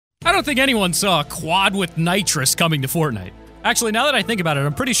I don't think anyone saw a quad with nitrous coming to Fortnite. Actually, now that I think about it,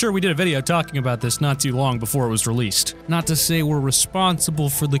 I'm pretty sure we did a video talking about this not too long before it was released. Not to say we're responsible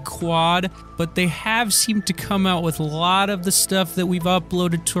for the quad, but they have seemed to come out with a lot of the stuff that we've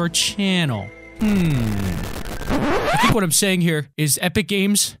uploaded to our channel. I think what I'm saying here is Epic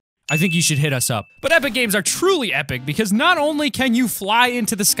Games, I think you should hit us up. But Epic Games are truly epic because not only can you fly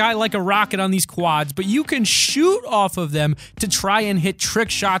into the sky like a rocket on these quads, but you can shoot off of them to try and hit trick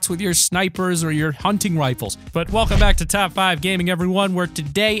shots with your snipers or your hunting rifles. But welcome back to Top 5 Gaming, everyone, where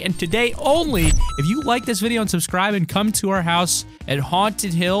today and today only, if you like this video and subscribe and come to our house at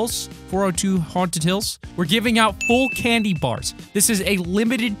Haunted Hills, 402 Haunted Hills, we're giving out full candy bars. This is a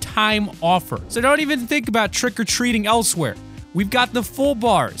limited time offer. So don't even think about trick-or-treating elsewhere. We've got the full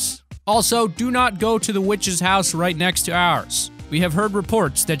bars. Also, do not go to the witch's house right next to ours. We have heard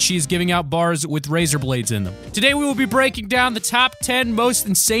reports that she is giving out bars with razor blades in them. Today we will be breaking down the top 10 most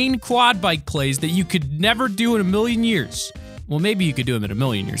insane quad bike plays that you could never do in a million years. Well, maybe you could do them in a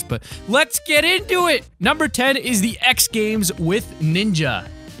million years, but let's get into it! Number 10 is the X Games with Ninja.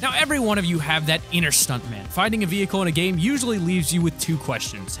 Now, every one of you have that inner stuntman. Finding a vehicle in a game usually leaves you with two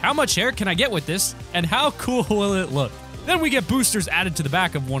questions. How much air can I get with this? And how cool will it look? Then we get boosters added to the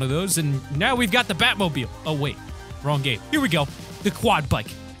back of one of those, and now we've got the Batmobile. Oh wait, wrong game. Here we go, the quad bike.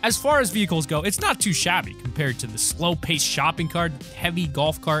 As far as vehicles go, it's not too shabby compared to the slow-paced shopping cart, heavy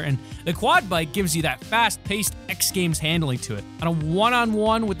golf cart, and the quad bike gives you that fast-paced X Games handling to it. On a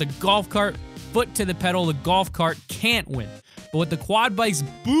one-on-one with the golf cart, foot to the pedal, the golf cart can't win. But with the quad bike's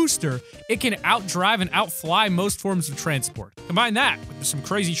booster, it can outdrive and outfly most forms of transport. Combine that with some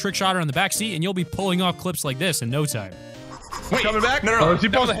crazy trick shotter on the back seat, and you'll be pulling off clips like this in no time. Wait, coming back? No,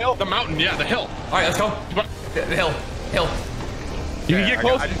 that was the hill. The mountain, yeah, the hill. All right, let's go. The hill. You can get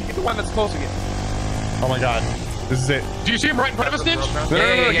close. I just get the one that's close again. Oh my god. This is it. Do you see him right in front of us, Ninja?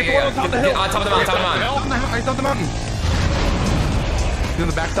 No, get the one on top of the hill. On top of the mountain, Right top of the mountain. He's on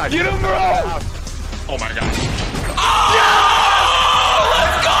the backside. Get him, bro! Oh my god. Oh!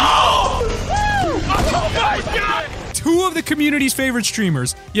 Let's go! Oh my god! Two of the community's favorite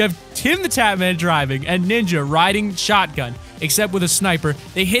streamers. You have Tim the Tatman driving and Ninja riding shotgun, except with a sniper.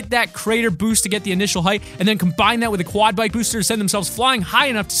 They hit that crater boost to get the initial height, and then combine that with a quad bike booster to send themselves flying high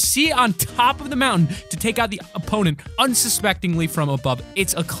enough to see on top of the mountain to take out the opponent unsuspectingly from above.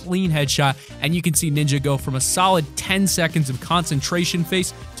 It's a clean headshot, and you can see Ninja go from a solid 10 seconds of concentration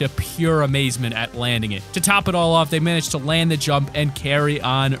face to pure amazement at landing it. To top it all off, they managed to land the jump and carry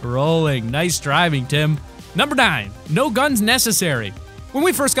on rolling. Nice driving, Tim. Number 9, no guns necessary. When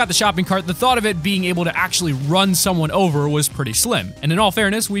we first got the shopping cart, the thought of it being able to actually run someone over was pretty slim. And in all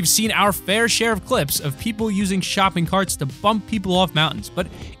fairness, we've seen our fair share of clips of people using shopping carts to bump people off mountains, but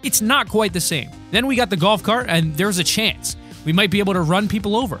it's not quite the same. Then we got the golf cart, and there's a chance we might be able to run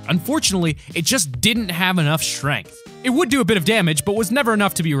people over. Unfortunately, it just didn't have enough strength. It would do a bit of damage, but was never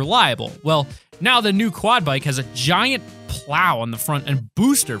enough to be reliable. Well, now the new quad bike has a giant plow on the front and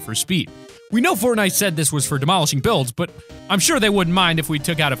booster for speed. We know Fortnite said this was for demolishing builds, but I'm sure they wouldn't mind if we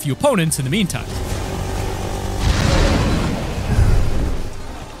took out a few opponents in the meantime.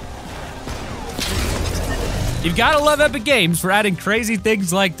 You've gotta love Epic Games for adding crazy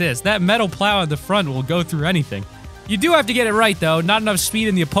things like this. That metal plow on the front will go through anything. You do have to get it right though, not enough speed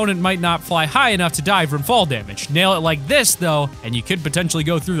and the opponent might not fly high enough to die from fall damage. Nail it like this though, and you could potentially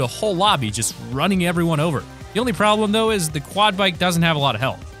go through the whole lobby just running everyone over. The only problem though is the quad bike doesn't have a lot of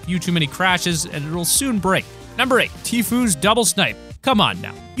health. Few too many crashes, and it'll soon break. Number 8, Tfu's double snipe. Come on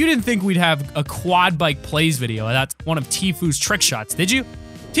now. You didn't think we'd have a quad bike plays video that's one of Tfu's trick shots, did you?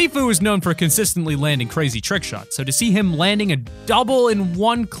 Tfu is known for consistently landing crazy trick shots, so to see him landing a double in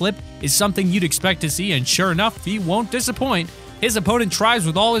one clip is something you'd expect to see, and sure enough, he won't disappoint. His opponent tries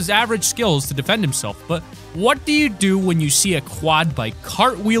with all his average skills to defend himself, but what do you do when you see a quad bike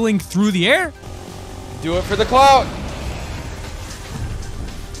cartwheeling through the air? Do it for the clout.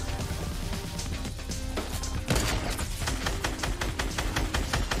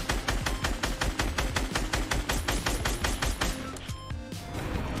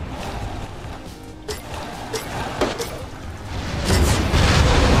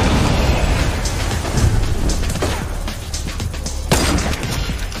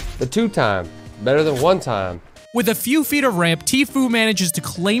 The 2-time, better than 1-time. With a few feet of ramp, Tfu manages to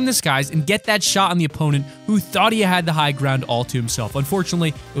claim the skies and get that shot on the opponent who thought he had the high ground all to himself. Unfortunately,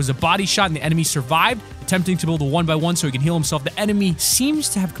 it was a body shot and the enemy survived. The Attempting to build a 1x1 so he can heal himself, the enemy seems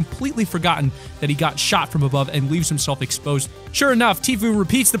to have completely forgotten that he got shot from above and leaves himself exposed. Sure enough, Tfue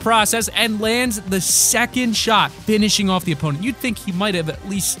repeats the process and lands the second shot, finishing off the opponent. You'd think he might have at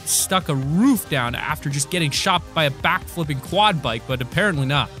least stuck a roof down after just getting shot by a backflipping quad bike, but apparently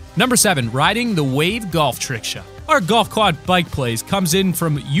not. Number 7, riding the wave golf trick shot. Our golf quad bike plays comes in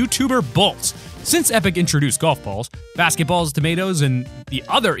from YouTuber Bolts. Since Epic introduced golf balls, basketballs, tomatoes, and the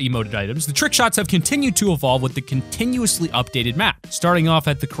other emoted items, the trick shots have continued to evolve with the continuously updated map. Starting off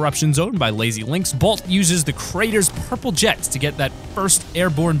at the Corruption Zone by Lazy Links, Bolt uses the crater's purple jets to get that first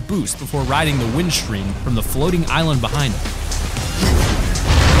airborne boost before riding the wind stream from the floating island behind him.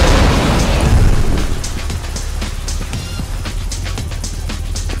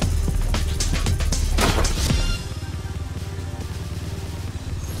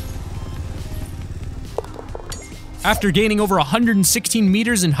 After gaining over 116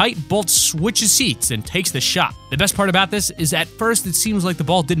 meters in height, Bolt switches seats and takes the shot. The best part about this is at first it seems like the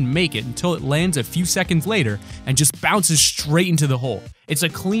ball didn't make it until it lands a few seconds later and just bounces straight into the hole. It's a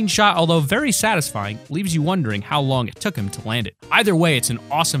clean shot, although very satisfying, leaves you wondering how long it took him to land it. Either way, it's an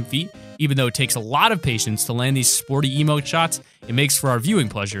awesome feat. Even though it takes a lot of patience to land these sporty emote shots, it makes for our viewing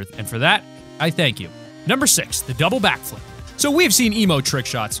pleasure, and for that, I thank you. Number 6, the double backflip. So we've seen emote trick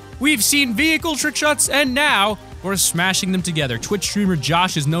shots, we've seen vehicle trick shots, and now we're smashing them together. Twitch streamer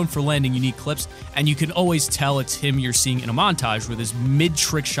Josh is known for landing unique clips, and you can always tell it's him you're seeing in a montage with his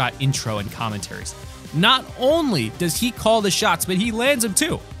mid-trick shot intro and commentaries. Not only does he call the shots, but he lands them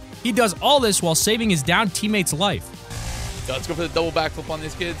too. He does all this while saving his downed teammate's life. Yo, let's go for the double backflip on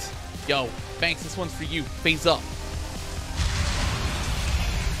these kids. Yo, Banks, this one's for you. Phase up.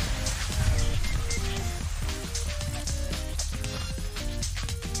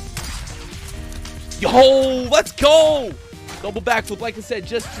 Yo, let's go! Double backflip, like I said,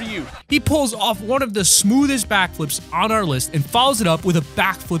 just for you. He pulls off one of the smoothest backflips on our list and follows it up with a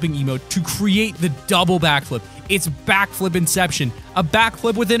backflipping emote to create the double backflip. It's backflip inception, a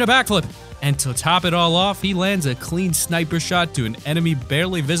backflip within a backflip. And to top it all off, he lands a clean sniper shot to an enemy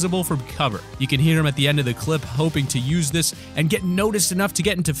barely visible from cover. You can hear him at the end of the clip hoping to use this and get noticed enough to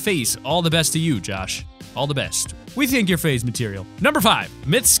get into phase. All the best to you, Josh. All the best. We think you're phase material. Number 5,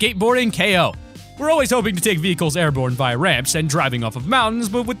 Myth Skateboarding KO. We're always hoping to take vehicles airborne via ramps and driving off of mountains,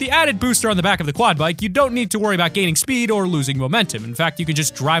 but with the added booster on the back of the quad bike, you don't need to worry about gaining speed or losing momentum. In fact, you can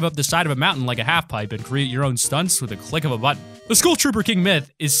just drive up the side of a mountain like a half-pipe and create your own stunts with a click of a button. The School Trooper King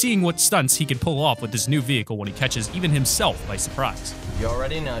Myth is seeing what stunts he can pull off with this new vehicle when he catches even himself by surprise. You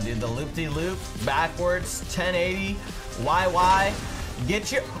already know, dude. The loop-de-loop, backwards, 1080, YY,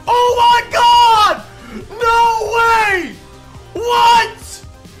 get your— oh my god! No way! What?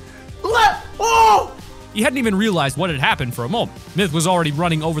 Oh! He hadn't even realized what had happened for a moment. Myth was already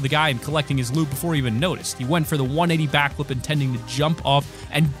running over the guy and collecting his loot before he even noticed. He went for the 180 backflip intending to jump off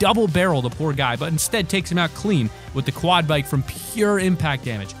and double barrel the poor guy, but instead takes him out clean with the quad bike from pure impact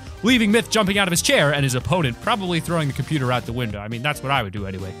damage, leaving Myth jumping out of his chair and his opponent probably throwing the computer out the window. I mean, that's what I would do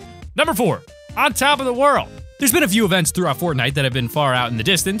anyway. Number 4, on top of the world. There's been a few events throughout Fortnite that have been far out in the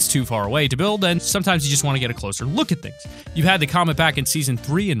distance, too far away to build, and sometimes you just want to get a closer look at things. You've had the Comet Pack in Season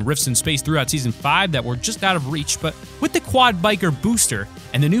 3 and Rifts in Space throughout Season 5 that were just out of reach, but with the Quad Biker Booster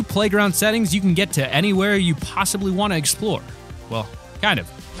and the new playground settings, you can get to anywhere you possibly want to explore. Well, kind of.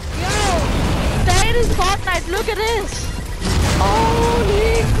 Yo, that is Fortnite, look at this!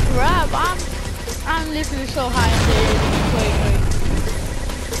 Holy crap, I'm literally so high in the wait.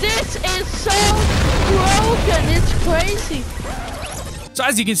 This is so broken, it's crazy. So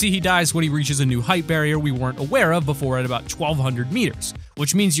as you can see, he dies when he reaches a new height barrier we weren't aware of before at about 1,200 meters,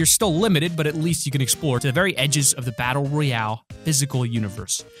 which means you're still limited, but at least you can explore to the very edges of the Battle Royale physical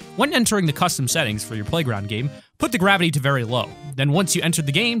universe. When entering the custom settings for your playground game, put the gravity to very low. Then once you enter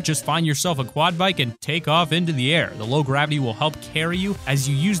the game, just find yourself a quad bike and take off into the air. The low gravity will help carry you as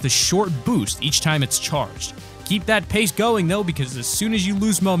you use the short boost each time it's charged. Keep that pace going though, because as soon as you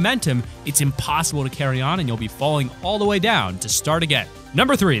lose momentum, it's impossible to carry on and you'll be falling all the way down to start again.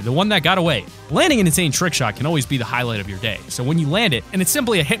 Number 3, the one that got away. Landing an insane trick shot can always be the highlight of your day, so when you land it and it's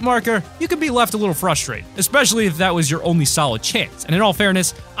simply a hit marker, you can be left a little frustrated, especially if that was your only solid chance. And in all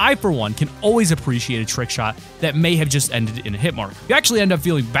fairness, I for one can always appreciate a trick shot that may have just ended in a hit marker. You actually end up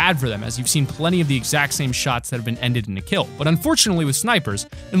feeling bad for them as you've seen plenty of the exact same shots that have been ended in a kill. But unfortunately with snipers,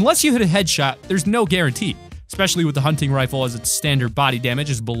 unless you hit a headshot, there's no guarantee. Especially with the hunting rifle, as its standard body damage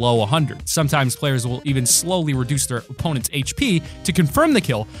is below 100. Sometimes players will even slowly reduce their opponent's HP to confirm the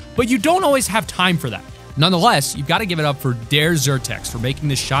kill, but you don't always have time for that. Nonetheless, you've got to give it up for Dare Zertex for making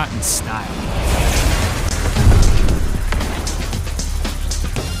this shot in style.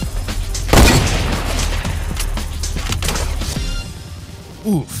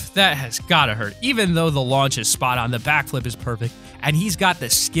 Oof, that has gotta hurt. Even though the launch is spot on, the backflip is perfect, and he's got the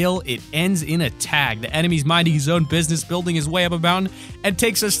skill, it ends in a tag. The enemy's minding his own business, building his way up a mountain, and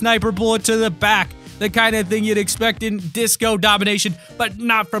takes a sniper bullet to the back. The kind of thing you'd expect in disco domination, but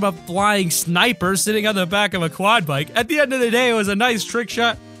not from a flying sniper sitting on the back of a quad bike. At the end of the day, it was a nice trick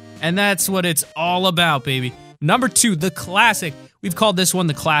shot, and that's what it's all about, baby. Number 2, the classic. We've called this one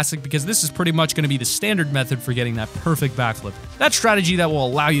the classic because this is pretty much going to be the standard method for getting that perfect backflip. That strategy that will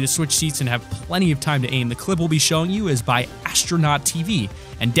allow you to switch seats and have plenty of time to aim. The clip we'll be showing you is by Astronaut TV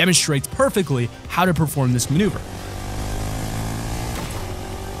and demonstrates perfectly how to perform this maneuver.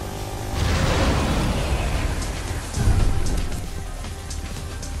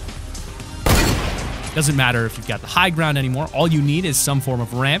 Doesn't matter if you've got the high ground anymore, all you need is some form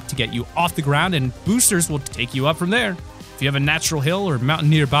of ramp to get you off the ground, and boosters will take you up from there. If you have a natural hill or mountain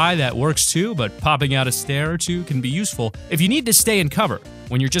nearby, that works too, but popping out a stair or two can be useful. If you need to stay in cover,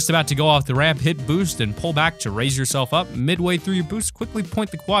 when you're just about to go off the ramp, hit boost and pull back to raise yourself up. Midway through your boost, quickly point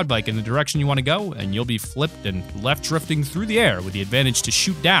the quad bike in the direction you want to go, and you'll be flipped and left drifting through the air with the advantage to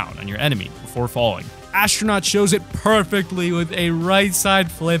shoot down on your enemy before falling. Astronaut shows it perfectly with a right side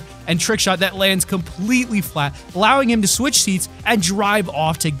flip and trick shot that lands completely flat, allowing him to switch seats and drive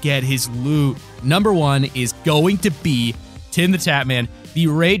off to get his loot. Number 1 is going to be Tim the Tatman, the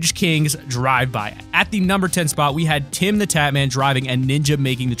Rage King's drive-by. At the number 10 spot, we had Tim the Tatman driving and Ninja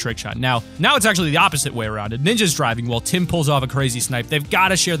making the trick shot. Now it's actually the opposite way around. Ninja's driving while Tim pulls off a crazy snipe. They've got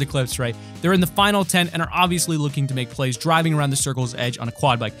to share the clips, right? They're in the final 10 and are obviously looking to make plays driving around the circle's edge on a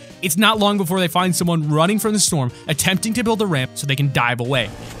quad bike. It's not long before they find someone running from the storm, attempting to build a ramp so they can dive away.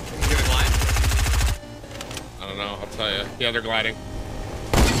 I don't know, I'll tell you. Yeah, they're gliding.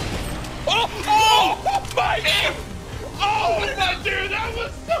 Oh my God! Oh, what did I do? That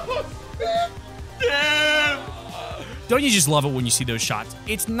was so sick! Damn! Don't you just love it when you see those shots?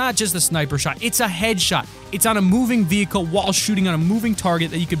 It's not just a sniper shot, it's a headshot. It's on a moving vehicle while shooting on a moving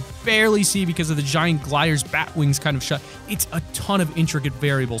target that you could barely see because of the giant glider's bat wings kind of shot. It's a ton of intricate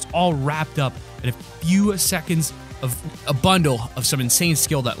variables all wrapped up in a few seconds of a bundle of some insane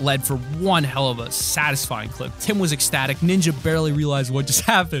skill that led for one hell of a satisfying clip. Tim was ecstatic, Ninja barely realized what just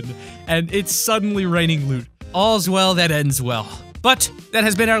happened, and it's suddenly raining loot. All's well that ends well. But that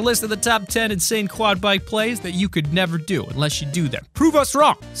has been our list of the top 10 insane quad bike plays that you could never do unless you do them. Prove us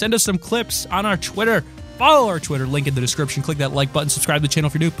wrong. Send us some clips on our Twitter. Follow our Twitter, link in the description. Click that like button, subscribe to the channel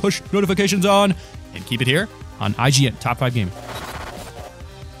if you're new, push notifications on, and keep it here on IGN Top 5 Gaming.